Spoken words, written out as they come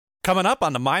Coming up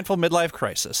on the Mindful Midlife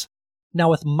Crisis. Now,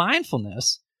 with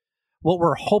mindfulness, what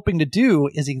we're hoping to do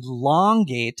is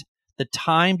elongate the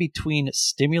time between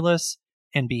stimulus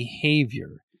and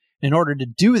behavior. In order to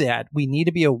do that, we need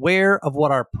to be aware of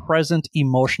what our present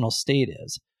emotional state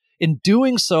is. In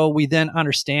doing so, we then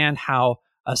understand how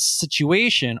a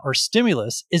situation or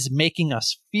stimulus is making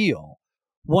us feel.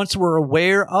 Once we're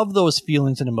aware of those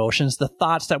feelings and emotions, the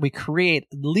thoughts that we create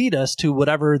lead us to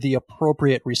whatever the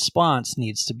appropriate response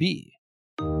needs to be.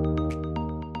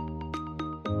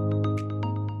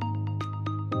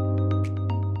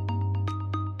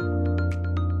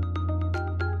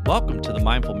 Welcome to the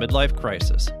Mindful Midlife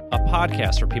Crisis, a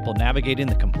podcast for people navigating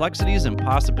the complexities and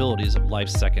possibilities of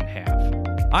life's second half.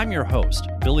 I'm your host,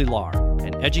 Billy Lahr,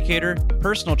 an educator,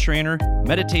 personal trainer,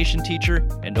 meditation teacher,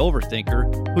 and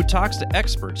overthinker who talks to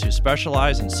experts who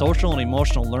specialize in social and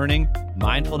emotional learning,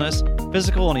 mindfulness,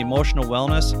 physical and emotional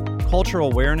wellness,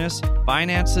 cultural awareness,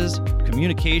 finances,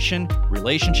 communication,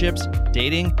 relationships,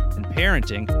 dating, and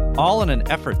parenting, all in an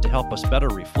effort to help us better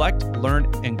reflect, learn,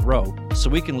 and grow so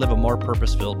we can live a more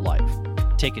purpose-filled life.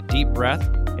 Take a deep breath,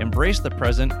 embrace the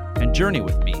present, and journey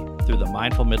with me through the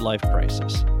Mindful Midlife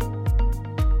Crisis.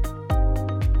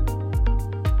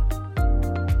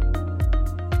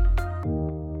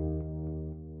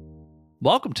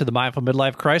 Welcome to the Mindful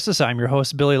Midlife Crisis. I'm your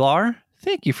host, Billy Lahr.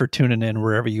 Thank you for tuning in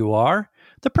wherever you are.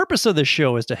 The purpose of this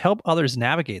show is to help others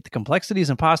navigate the complexities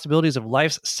and possibilities of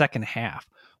life's second half.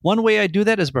 One way I do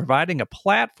that is providing a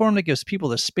platform that gives people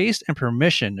the space and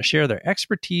permission to share their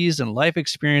expertise and life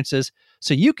experiences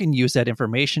so you can use that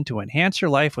information to enhance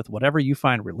your life with whatever you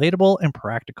find relatable and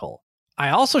practical.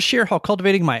 I also share how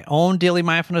cultivating my own daily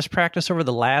mindfulness practice over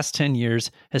the last 10 years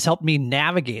has helped me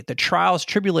navigate the trials,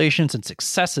 tribulations, and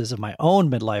successes of my own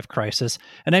midlife crisis,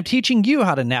 and I'm teaching you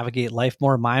how to navigate life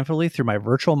more mindfully through my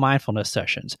virtual mindfulness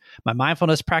sessions. My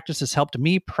mindfulness practice has helped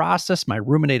me process my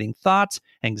ruminating thoughts,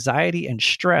 anxiety, and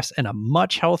stress in a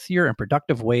much healthier and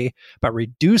productive way by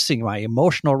reducing my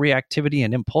emotional reactivity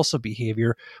and impulsive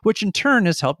behavior, which in turn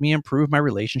has helped me improve my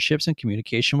relationships and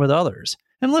communication with others.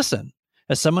 And listen,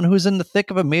 as someone who's in the thick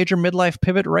of a major midlife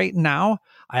pivot right now,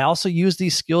 I also use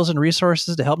these skills and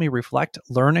resources to help me reflect,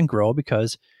 learn, and grow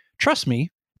because, trust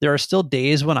me, there are still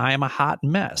days when I am a hot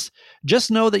mess.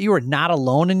 Just know that you are not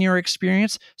alone in your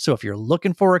experience, so if you're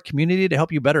looking for a community to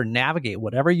help you better navigate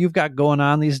whatever you've got going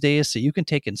on these days so you can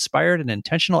take inspired and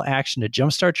intentional action to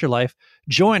jumpstart your life,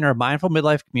 join our Mindful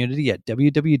Midlife community at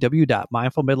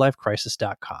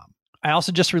www.mindfulmidlifecrisis.com. I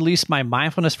also just released my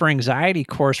Mindfulness for Anxiety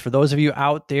course for those of you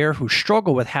out there who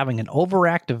struggle with having an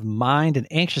overactive mind and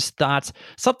anxious thoughts,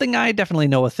 something I definitely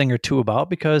know a thing or two about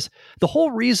because the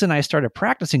whole reason I started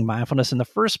practicing mindfulness in the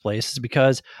first place is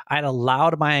because I'd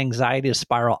allowed my anxiety to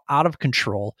spiral out of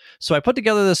control. So I put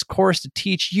together this course to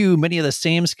teach you many of the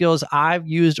same skills I've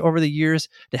used over the years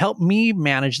to help me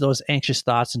manage those anxious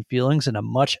thoughts and feelings in a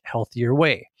much healthier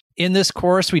way. In this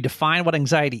course, we define what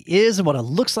anxiety is and what it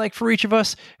looks like for each of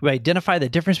us. We identify the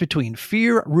difference between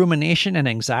fear, rumination, and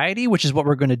anxiety, which is what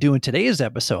we're going to do in today's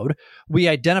episode. We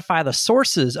identify the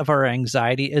sources of our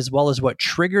anxiety as well as what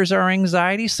triggers our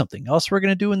anxiety, something else we're going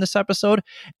to do in this episode.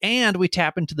 And we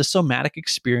tap into the somatic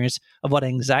experience of what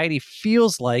anxiety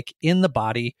feels like in the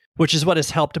body, which is what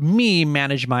has helped me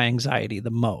manage my anxiety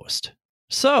the most.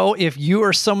 So, if you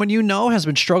or someone you know has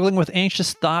been struggling with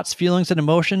anxious thoughts, feelings, and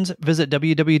emotions, visit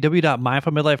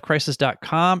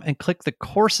www.mindfulmidlifecrisis.com and click the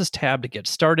Courses tab to get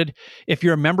started. If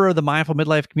you're a member of the Mindful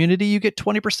Midlife community, you get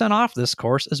 20% off this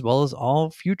course as well as all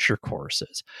future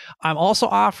courses. I'm also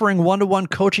offering one-to-one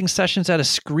coaching sessions at a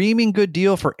screaming good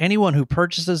deal for anyone who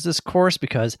purchases this course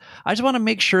because I just want to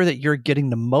make sure that you're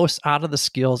getting the most out of the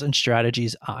skills and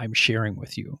strategies I'm sharing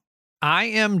with you. I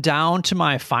am down to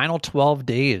my final 12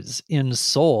 days in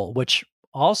Seoul, which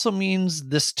also means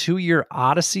this 2-year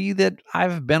odyssey that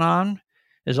I've been on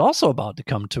is also about to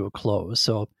come to a close.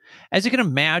 So as you can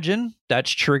imagine,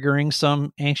 that's triggering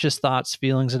some anxious thoughts,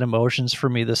 feelings, and emotions for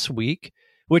me this week,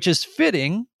 which is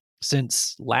fitting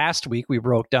since last week we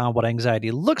broke down what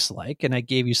anxiety looks like, and I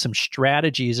gave you some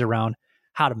strategies around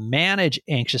how to manage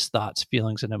anxious thoughts,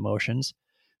 feelings, and emotions.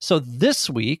 So this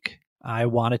week, I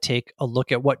want to take a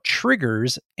look at what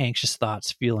triggers anxious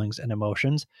thoughts, feelings, and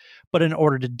emotions. But in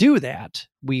order to do that,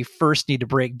 we first need to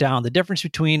break down the difference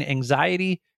between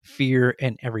anxiety, fear,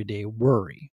 and everyday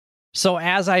worry. So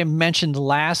as I mentioned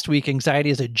last week,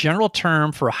 anxiety is a general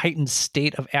term for a heightened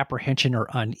state of apprehension or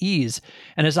unease,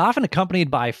 and is often accompanied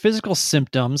by physical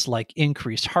symptoms like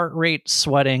increased heart rate,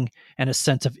 sweating, and a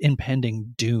sense of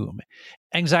impending doom.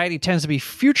 Anxiety tends to be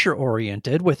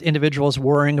future-oriented, with individuals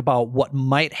worrying about what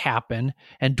might happen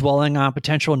and dwelling on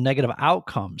potential negative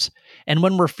outcomes. And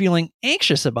when we're feeling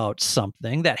anxious about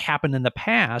something that happened in the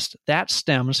past, that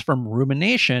stems from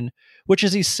rumination, which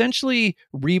is essentially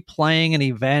replaying an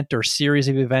event or series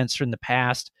of events from the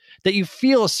past that you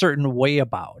feel a certain way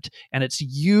about. And it's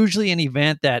usually an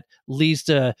event that leads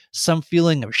to some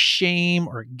feeling of shame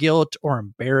or guilt or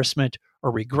embarrassment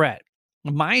or regret.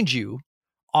 Mind you,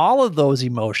 all of those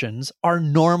emotions are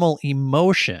normal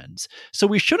emotions, so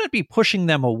we shouldn't be pushing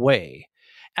them away.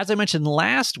 As I mentioned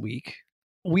last week,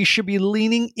 we should be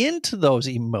leaning into those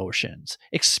emotions,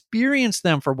 experience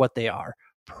them for what they are,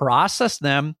 process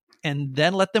them, and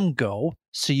then let them go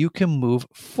so you can move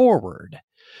forward.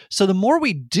 So the more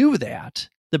we do that,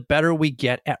 the better we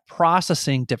get at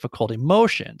processing difficult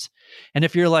emotions. And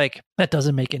if you're like, that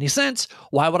doesn't make any sense,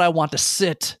 why would I want to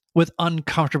sit with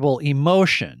uncomfortable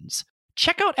emotions?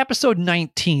 Check out episode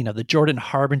 19 of the Jordan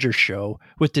Harbinger Show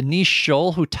with Denise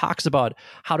Scholl, who talks about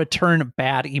how to turn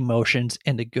bad emotions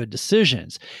into good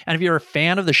decisions. And if you're a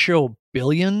fan of the show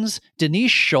Billions,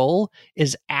 Denise Scholl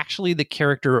is actually the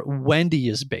character Wendy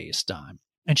is based on.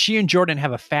 And she and Jordan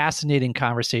have a fascinating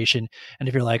conversation. And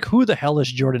if you're like, who the hell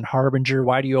is Jordan Harbinger?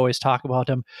 Why do you always talk about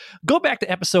him? Go back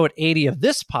to episode 80 of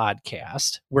this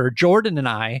podcast, where Jordan and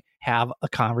I have a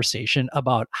conversation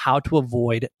about how to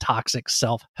avoid toxic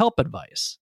self-help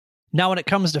advice. Now, when it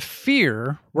comes to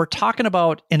fear, we're talking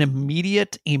about an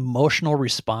immediate emotional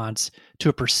response to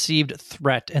a perceived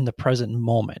threat in the present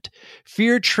moment.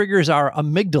 Fear triggers our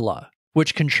amygdala,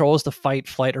 which controls the fight,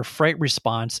 flight, or fright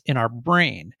response in our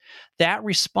brain. That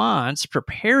response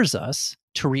prepares us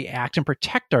to react and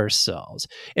protect ourselves.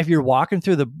 If you're walking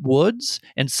through the woods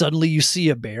and suddenly you see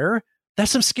a bear,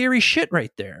 that's some scary shit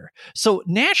right there. So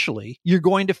naturally, you're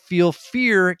going to feel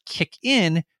fear kick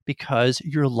in because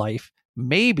your life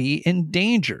may be in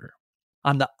danger.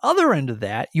 On the other end of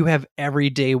that, you have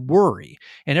everyday worry.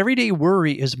 And everyday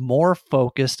worry is more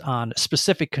focused on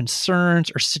specific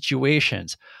concerns or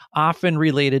situations, often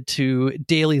related to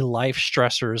daily life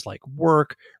stressors like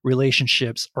work,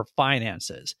 relationships, or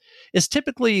finances. It's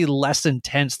typically less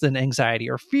intense than anxiety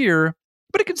or fear,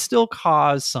 but it can still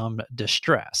cause some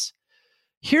distress.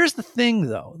 Here's the thing,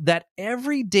 though, that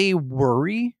everyday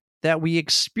worry that we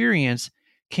experience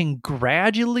can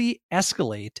gradually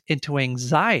escalate into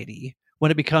anxiety when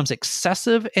it becomes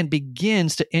excessive and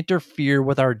begins to interfere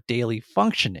with our daily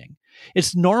functioning.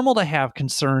 It's normal to have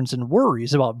concerns and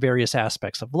worries about various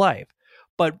aspects of life,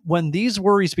 but when these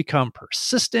worries become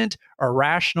persistent,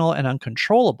 irrational, and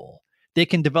uncontrollable, they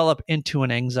can develop into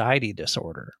an anxiety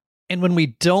disorder. And when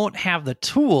we don't have the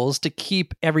tools to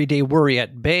keep everyday worry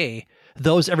at bay,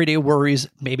 those everyday worries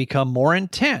may become more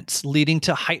intense, leading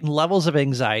to heightened levels of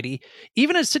anxiety,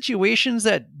 even in situations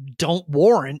that don't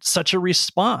warrant such a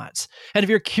response. And if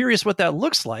you're curious what that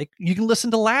looks like, you can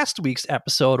listen to last week's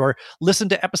episode or listen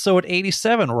to episode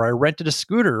 87 where I rented a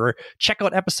scooter, or check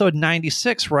out episode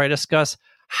 96 where I discuss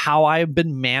how I've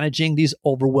been managing these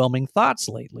overwhelming thoughts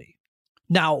lately.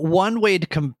 Now, one way to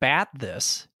combat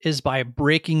this is by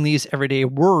breaking these everyday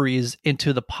worries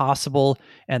into the possible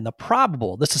and the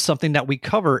probable. This is something that we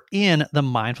cover in the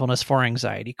Mindfulness for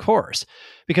Anxiety course.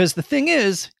 Because the thing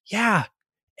is, yeah,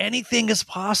 anything is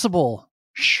possible,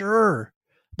 sure,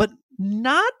 but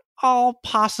not all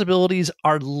possibilities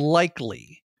are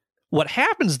likely. What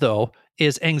happens, though,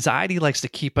 is anxiety likes to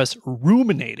keep us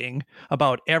ruminating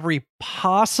about every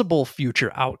possible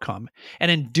future outcome. And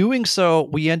in doing so,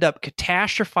 we end up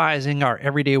catastrophizing our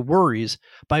everyday worries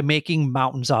by making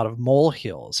mountains out of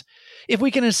molehills. If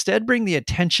we can instead bring the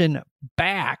attention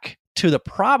back to the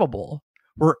probable,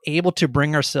 we're able to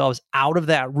bring ourselves out of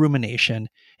that rumination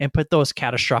and put those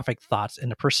catastrophic thoughts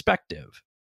into perspective.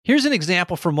 Here's an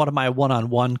example from one of my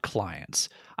one-on-one clients.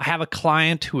 I have a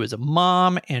client who is a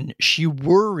mom, and she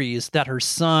worries that her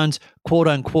son's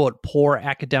quote-unquote poor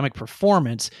academic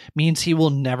performance means he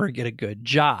will never get a good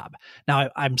job.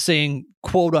 Now, I'm saying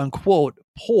quote-unquote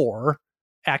poor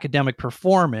academic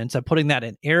performance. I'm putting that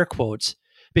in air quotes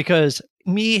because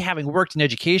me having worked in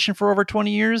education for over 20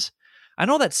 years, I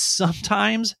know that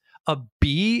sometimes a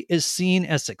B is seen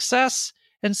as success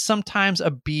and sometimes a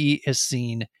B is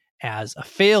seen as a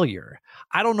failure.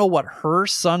 I don't know what her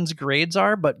son's grades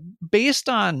are, but based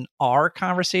on our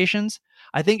conversations,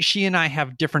 I think she and I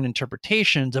have different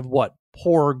interpretations of what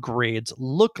poor grades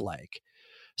look like.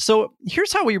 So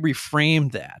here's how we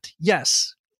reframe that.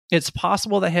 Yes, it's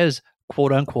possible that his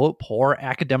quote unquote poor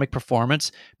academic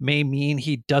performance may mean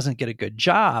he doesn't get a good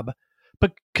job,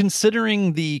 but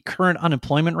considering the current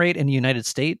unemployment rate in the United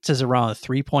States is around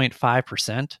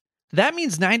 3.5%, that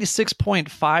means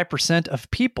 96.5%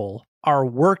 of people are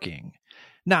working.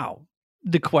 Now,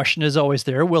 the question is always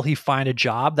there, will he find a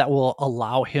job that will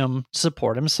allow him to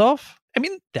support himself? I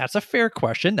mean, that's a fair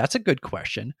question. That's a good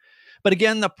question. But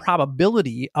again, the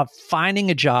probability of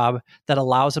finding a job that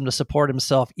allows him to support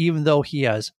himself, even though he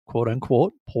has quote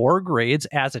unquote poor grades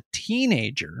as a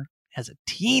teenager,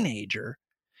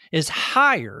 is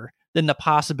higher than the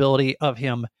possibility of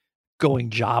him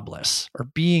going jobless or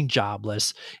being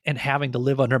jobless and having to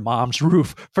live under mom's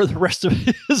roof for the rest of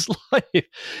his life.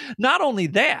 Not only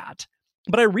that,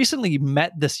 but I recently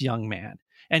met this young man,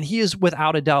 and he is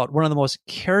without a doubt one of the most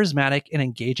charismatic and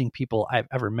engaging people I've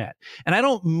ever met. And I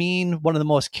don't mean one of the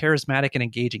most charismatic and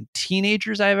engaging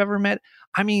teenagers I've ever met.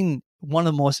 I mean one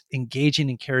of the most engaging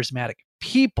and charismatic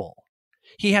people.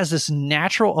 He has this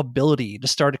natural ability to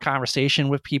start a conversation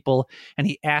with people, and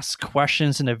he asks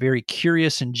questions in a very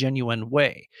curious and genuine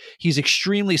way. He's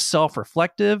extremely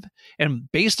self-reflective,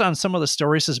 and based on some of the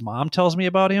stories his mom tells me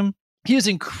about him, he is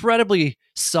incredibly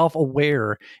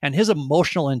self-aware, and his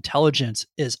emotional intelligence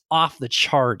is off the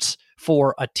charts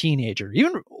for a teenager,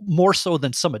 even more so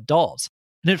than some adults.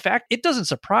 And in fact, it doesn't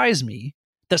surprise me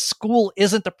that school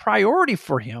isn't the priority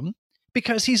for him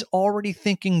because he's already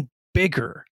thinking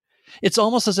bigger. It's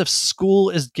almost as if school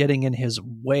is getting in his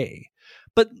way.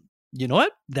 But you know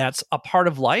what? That's a part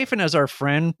of life. And as our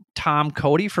friend Tom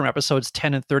Cody from episodes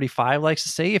 10 and 35 likes to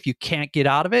say, if you can't get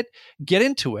out of it, get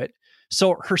into it.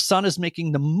 So her son is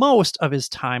making the most of his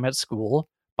time at school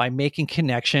by making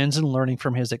connections and learning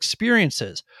from his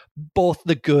experiences, both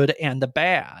the good and the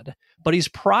bad. But he's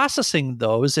processing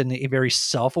those in a very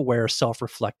self-aware,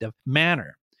 self-reflective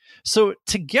manner. So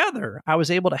together, I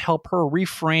was able to help her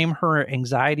reframe her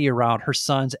anxiety around her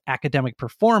son's academic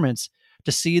performance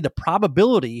to see the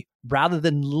probability rather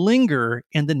than linger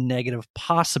in the negative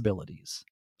possibilities.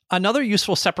 Another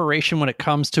useful separation when it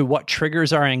comes to what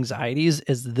triggers our anxieties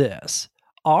is this.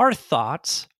 Our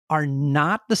thoughts are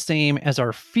not the same as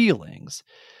our feelings.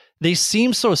 They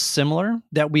seem so similar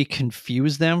that we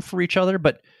confuse them for each other,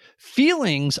 but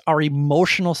feelings are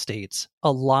emotional states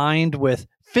aligned with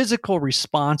physical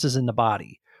responses in the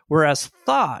body, whereas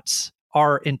thoughts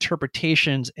are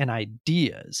interpretations and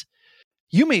ideas.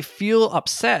 You may feel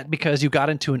upset because you got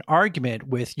into an argument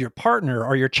with your partner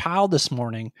or your child this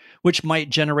morning, which might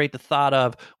generate the thought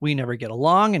of, we never get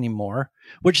along anymore,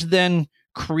 which then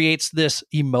creates this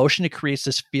emotion, it creates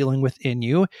this feeling within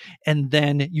you, and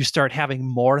then you start having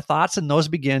more thoughts, and those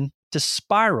begin to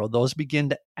spiral, those begin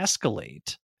to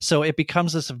escalate. So it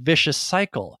becomes this vicious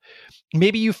cycle.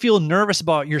 Maybe you feel nervous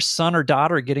about your son or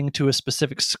daughter getting to a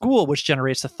specific school, which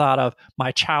generates the thought of,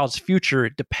 my child's future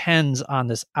depends on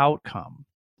this outcome.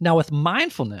 Now, with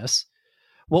mindfulness,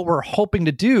 what we're hoping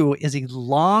to do is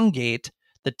elongate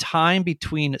the time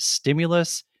between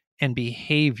stimulus and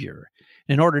behavior.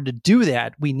 In order to do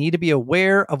that, we need to be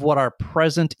aware of what our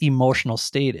present emotional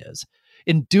state is.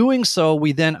 In doing so,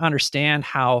 we then understand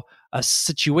how a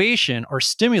situation or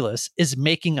stimulus is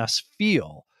making us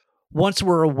feel. Once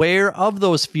we're aware of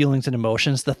those feelings and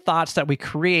emotions, the thoughts that we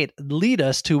create lead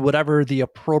us to whatever the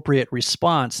appropriate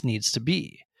response needs to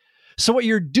be. So what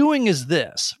you're doing is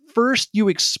this. First, you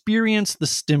experience the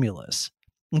stimulus.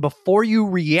 And before you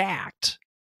react,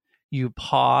 you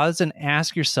pause and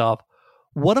ask yourself,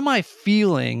 what am I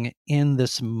feeling in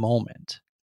this moment?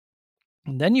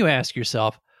 And then you ask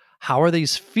yourself, how are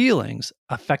these feelings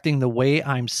affecting the way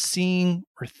I'm seeing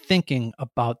or thinking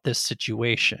about this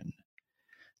situation?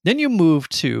 Then you move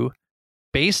to,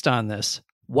 based on this,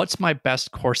 what's my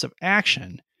best course of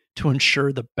action to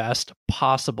ensure the best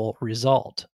possible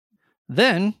result?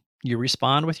 Then you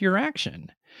respond with your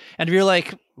action. And if you're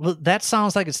like, well, that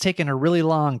sounds like it's taken a really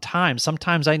long time.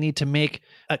 Sometimes I need to make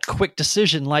a quick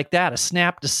decision like that, a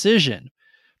snap decision.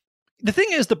 The thing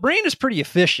is, the brain is pretty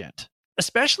efficient,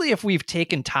 especially if we've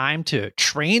taken time to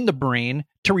train the brain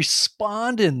to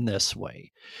respond in this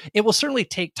way. It will certainly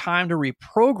take time to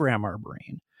reprogram our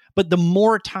brain, but the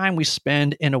more time we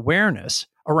spend in awareness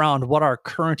around what our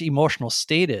current emotional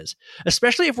state is,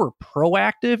 especially if we're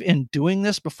proactive in doing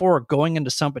this before going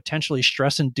into some potentially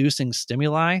stress-inducing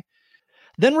stimuli,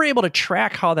 then we're able to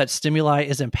track how that stimuli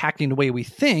is impacting the way we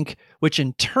think, which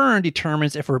in turn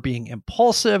determines if we're being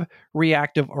impulsive,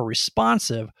 reactive, or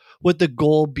responsive, with the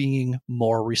goal being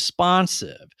more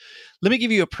responsive. Let me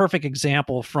give you a perfect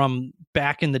example from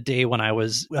back in the day when I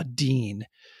was a dean.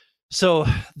 So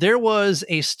there was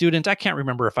a student, I can't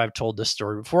remember if I've told this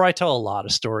story before. I tell a lot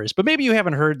of stories, but maybe you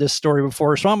haven't heard this story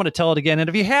before, so I'm going to tell it again. And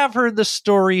if you have heard this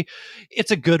story,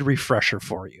 it's a good refresher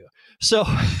for you. So,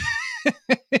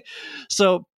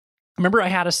 so remember I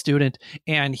had a student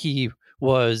and he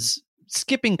was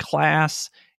skipping class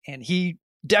and he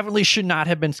definitely should not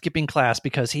have been skipping class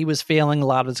because he was failing a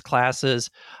lot of his classes.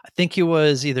 I think he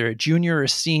was either a junior or a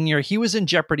senior. He was in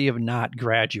jeopardy of not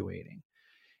graduating.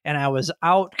 And I was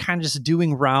out kind of just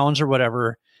doing rounds or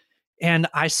whatever. And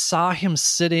I saw him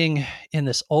sitting in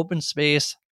this open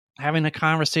space, having a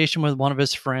conversation with one of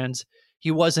his friends. He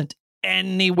wasn't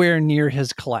anywhere near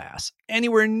his class. And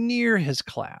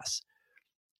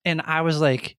I was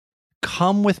like,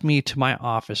 come with me to my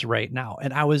office right now.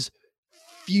 And I was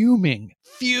fuming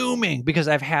because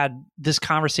I've had this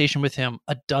conversation with him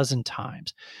a dozen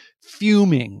times.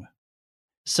 Fuming.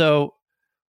 So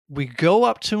we go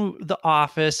up to the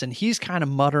office and he's kind of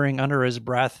muttering under his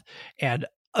breath. And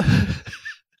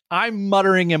I'm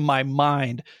muttering in my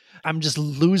mind. I'm just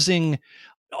losing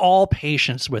all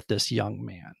patience with this young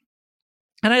man.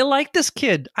 And I like this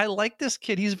kid.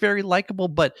 He's very likable,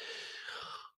 but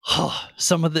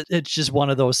it's just one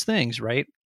of those things, right?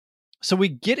 So we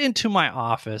get into my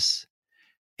office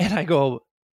and I go,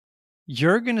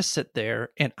 you're going to sit there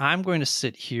and I'm going to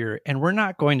sit here and we're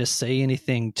not going to say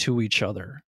anything to each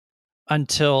other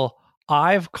until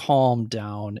I've calmed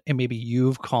down and maybe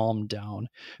you've calmed down.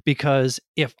 Because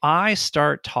if I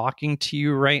start talking to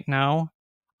you right now,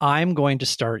 I'm going to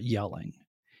start yelling.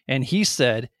 And he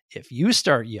said, if you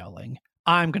start yelling,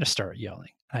 I'm going to start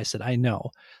yelling. I said, I know.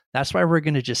 That's why we're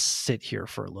going to just sit here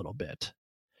for a little bit.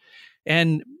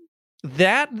 And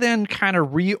that then kind of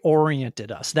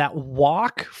reoriented us. That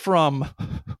walk from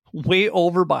way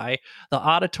over by the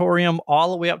auditorium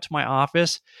all the way up to my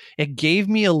office, it gave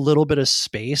me a little bit of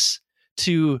space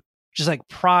to just like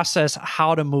process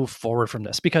how to move forward from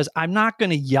this, because I'm not going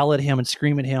to yell at him and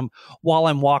scream at him while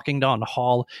I'm walking down the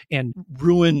hall and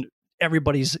ruin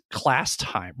everybody's class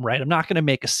time, right? I'm not going to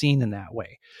make a scene in that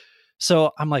way.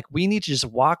 So I'm like, we need to just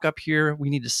walk up here.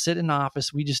 We need to sit in the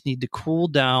office. We just need to cool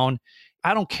down.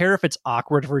 I don't care if it's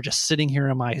awkward if we're just sitting here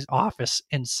in my office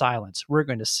in silence. We're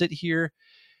going to sit here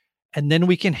and then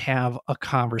we can have a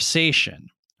conversation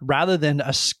rather than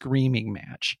a screaming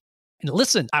match. And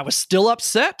listen, I was still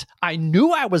upset. I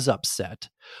knew I was upset,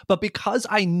 but because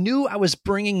I knew I was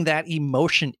bringing that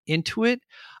emotion into it,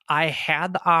 I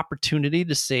had the opportunity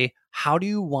to say, how do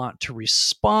you want to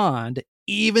respond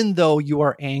even though you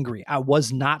are angry? I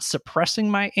was not suppressing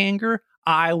my anger.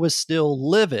 I was still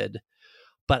livid.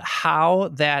 But how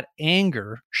that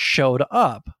anger showed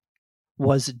up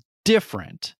was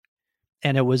different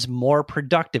and it was more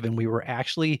productive. And we were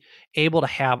actually able to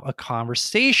have a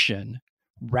conversation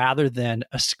rather than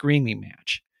a screaming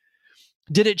match.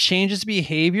 Did it change his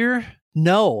behavior?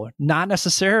 No, not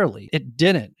necessarily. It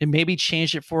didn't. It maybe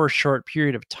changed it for a short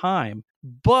period of time.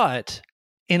 But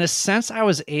in a sense, I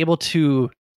was able to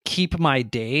keep my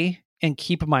day and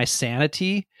keep my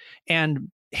sanity. And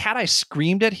had I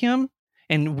screamed at him,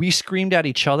 and we screamed at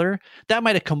each other, that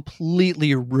might have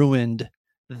completely ruined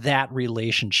that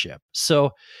relationship.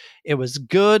 So it was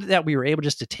good that we were able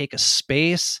just to take a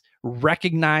space,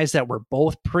 recognize that we're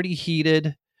both pretty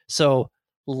heated. So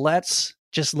let's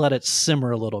just let it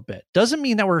simmer a little bit. Doesn't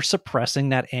mean that we're suppressing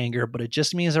that anger, but it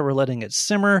just means that we're letting it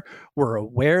simmer. We're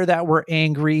aware that we're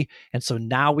angry. And so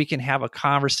now we can have a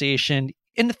conversation.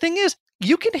 And the thing is,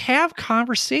 you can have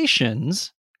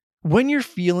conversations when you're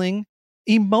feeling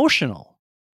emotional.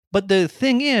 But the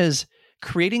thing is,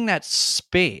 creating that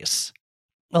space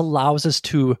allows us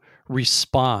to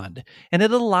respond, and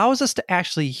it allows us to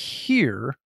actually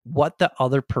hear what the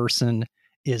other person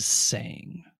is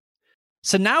saying.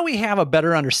 So now we have a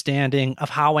better understanding of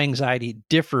how anxiety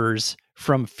differs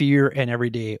from fear and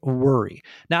everyday worry.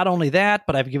 Not only that,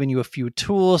 but I've given you a few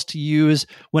tools to use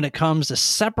when it comes to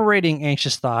separating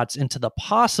anxious thoughts into the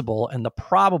possible and the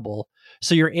probable,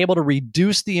 so you're able to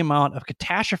reduce the amount of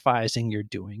catastrophizing you're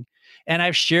doing. And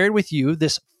I've shared with you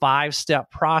this 5-step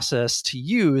process to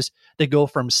use to go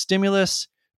from stimulus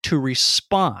to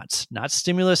response, not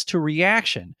stimulus to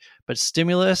reaction, but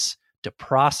stimulus to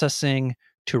processing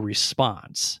to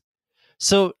response.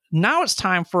 So now it's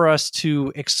time for us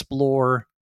to explore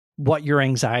what your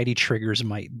anxiety triggers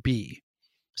might be.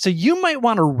 So you might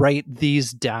want to write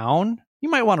these down. You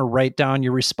might want to write down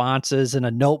your responses in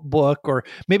a notebook, or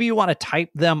maybe you want to type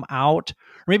them out,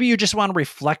 or maybe you just want to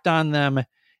reflect on them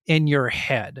in your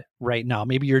head right now.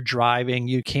 Maybe you're driving,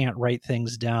 you can't write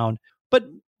things down, but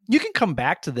you can come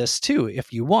back to this too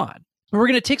if you want. We're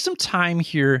going to take some time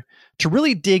here to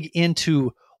really dig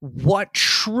into what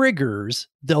triggers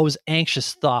those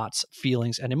anxious thoughts,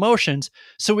 feelings, and emotions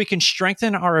so we can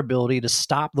strengthen our ability to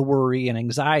stop the worry and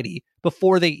anxiety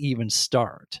before they even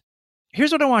start.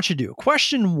 Here's what I want you to do.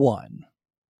 Question 1.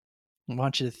 I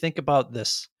want you to think about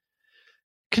this.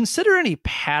 Consider any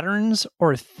patterns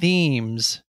or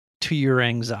themes to your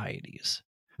anxieties.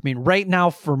 mean, right now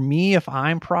for me, if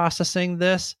I'm processing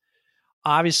this,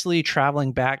 obviously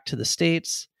traveling back to the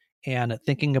States and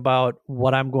thinking about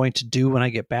what I'm going to do when I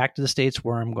get back to the States,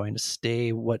 where I'm going to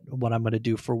stay, what I'm going to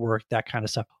do for work, that kind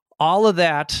of stuff. All of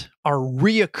that are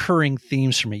reoccurring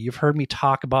themes for me. You've heard me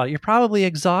talk about it. You're probably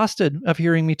exhausted of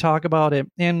hearing me talk about it.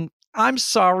 And I'm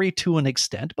sorry to an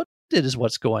extent, but it is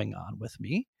what's going on with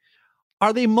me.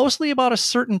 Are they mostly about a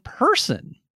certain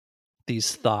person?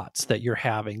 These thoughts that you're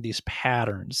having, these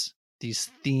patterns, these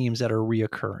themes that are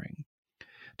reoccurring?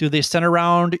 Do they center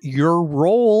around your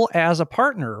role as a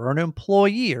partner or an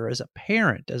employee or as a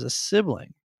parent, as a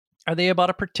sibling? Are they about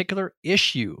a particular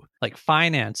issue like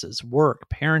finances, work,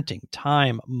 parenting,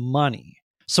 time, money?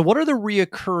 So what are the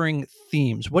reoccurring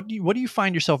themes? What do you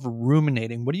find yourself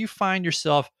ruminating? What do you find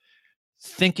yourself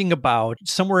thinking about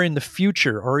somewhere in the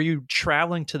future? Or are you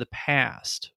traveling to the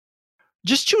past?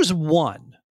 Just choose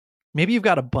one. Maybe you've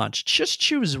got a bunch. Just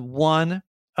choose one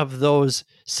of those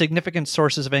significant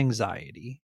sources of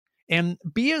anxiety and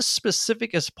be as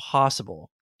specific as possible.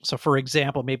 So for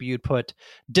example, maybe you'd put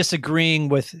disagreeing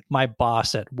with my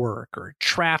boss at work, or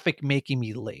traffic making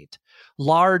me late,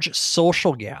 large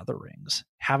social gatherings,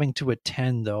 having to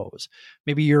attend those.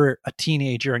 Maybe you're a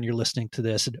teenager and you're listening to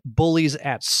this, and bullies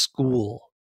at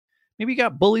school. Maybe you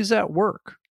got bullies at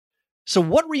work. So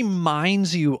what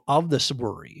reminds you of this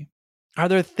worry? Are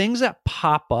there things that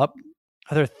pop up?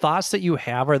 Are there thoughts that you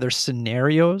have? Are there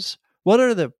scenarios? What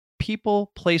are the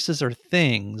people, places, or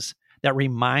things that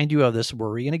remind you of this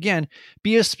worry? And again,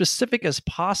 be as specific as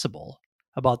possible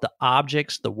about the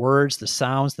objects, the words, the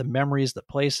sounds, the memories, the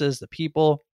places, the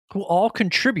people who all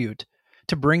contribute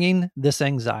to bringing this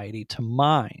anxiety to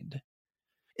mind.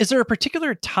 Is there a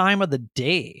particular time of the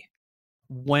day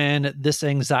when this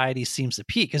anxiety seems to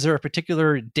peak? Is there a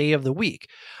particular day of the week?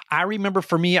 I remember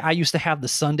for me, I used to have the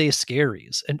Sunday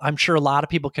scaries, and I'm sure a lot of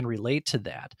people can relate to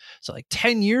that. So like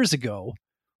 10 years ago,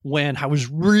 when I was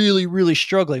really, really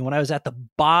struggling, when I was at the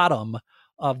bottom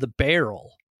of the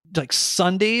barrel, like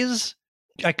Sundays,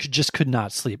 I could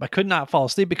not sleep. I could not fall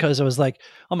asleep because I was like,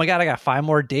 oh my God, I got 5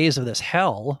 more days of this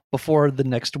hell before the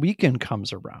next weekend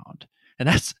comes around. And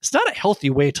it's not a healthy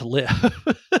way to live.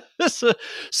 So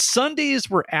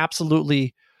Sundays were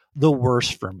absolutely the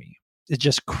worst for me. It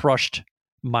just crushed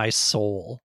my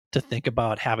soul to think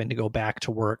about having to go back to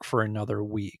work for another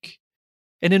week.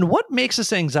 And then what makes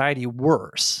this anxiety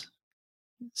worse?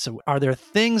 So are there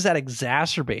things that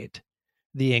exacerbate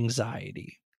the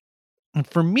anxiety? And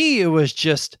for me, it was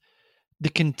just the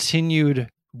continued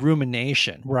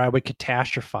rumination where I would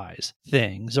catastrophize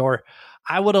things, or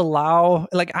I would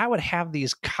I would have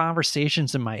these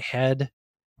conversations in my head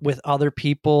with other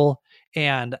people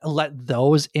and let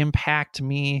those impact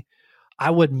me.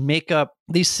 I would make up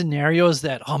these scenarios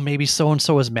that, oh, maybe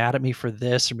so-and-so is mad at me for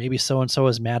this, or maybe so-and-so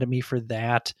is mad at me for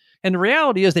that. And the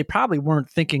reality is they probably weren't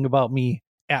thinking about me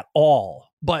at all.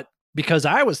 But because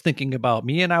I was thinking about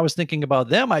me and I was thinking about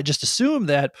them, I just assumed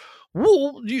that,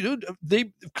 well,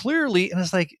 they clearly, and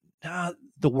it's like, nah,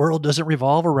 the world doesn't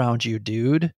revolve around you,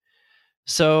 dude.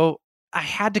 So I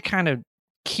had to kind of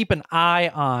keep an eye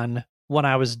on when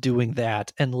I was doing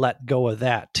that and let go of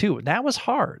that too. And that was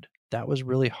hard. That was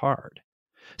really hard.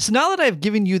 So now that I've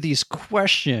given you these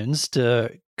questions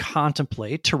to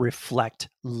contemplate, to reflect,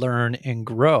 learn, and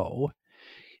grow,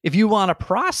 if you want to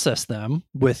process them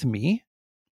with me,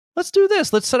 let's do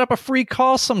this. Let's set up a free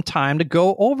call sometime to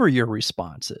go over your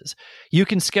responses. You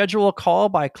can schedule a call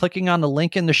by clicking on the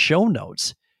link in the show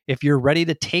notes. If you're ready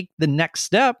to take the next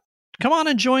step, come on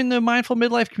and join the Mindful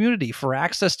Midlife community for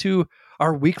access to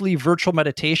our weekly virtual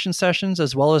meditation sessions,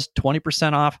 as well as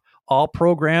 20% off all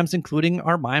programs, including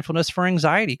our Mindfulness for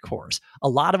Anxiety course. A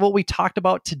lot of what we talked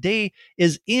about today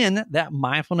is in that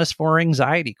Mindfulness for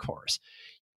Anxiety course.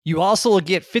 You also will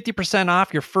get 50%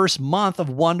 off your first month of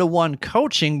one-to-one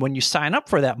coaching when you sign up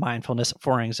for that Mindfulness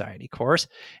for Anxiety course.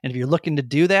 And if you're looking to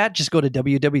do that, just go to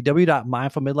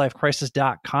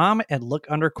www.mindfulmidlifecrisis.com and look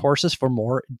under courses for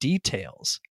more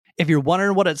details. If you're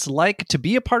wondering what it's like to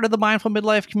be a part of the Mindful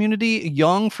Midlife community,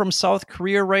 Young from South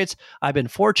Korea writes, I've been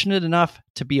fortunate enough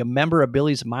to be a member of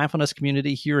Billy's mindfulness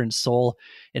community here in Seoul,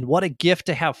 and what a gift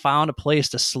to have found a place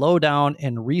to slow down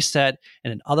and reset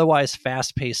in an otherwise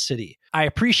fast-paced city. I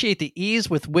appreciate the ease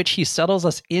with which he settles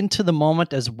us into the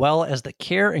moment, as well as the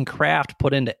care and craft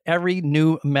put into every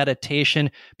new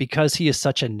meditation, because he is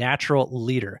such a natural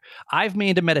leader. I've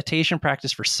made a meditation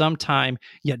practice for some time,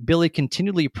 yet Billy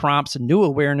continually prompts new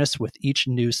awareness with each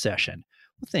new session.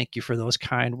 Thank you for those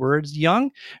kind words,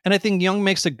 Young. And I think Young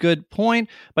makes a good point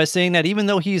by saying that even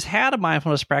though he's had a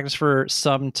mindfulness practice for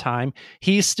some time,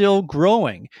 he's still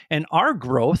growing. And our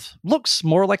growth looks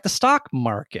more like the stock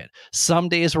market. Some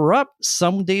days we're up,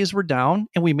 some days we're down,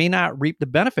 and we may not reap the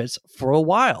benefits for a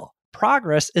while.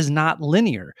 Progress is not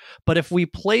linear, but if we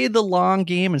play the long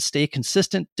game and stay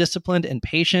consistent, disciplined, and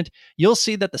patient, you'll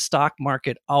see that the stock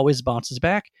market always bounces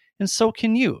back, and so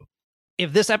can you.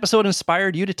 If this episode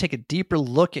inspired you to take a deeper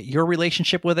look at your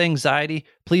relationship with anxiety,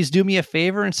 please do me a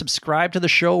favor and subscribe to the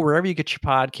show wherever you get your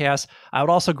podcasts. I would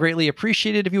also greatly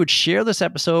appreciate it if you would share this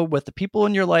episode with the people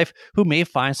in your life who may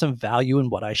find some value in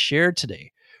what I shared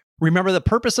today. Remember, the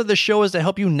purpose of the show is to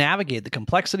help you navigate the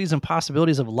complexities and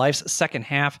possibilities of life's second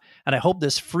half, and I hope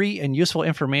this free and useful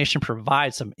information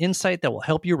provides some insight that will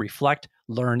help you reflect,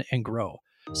 learn, and grow.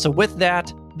 So with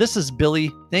that, this is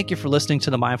Billy. Thank you for listening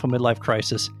to the Mindful Midlife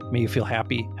Crisis. May you feel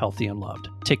happy, healthy, and loved.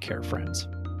 Take care, friends.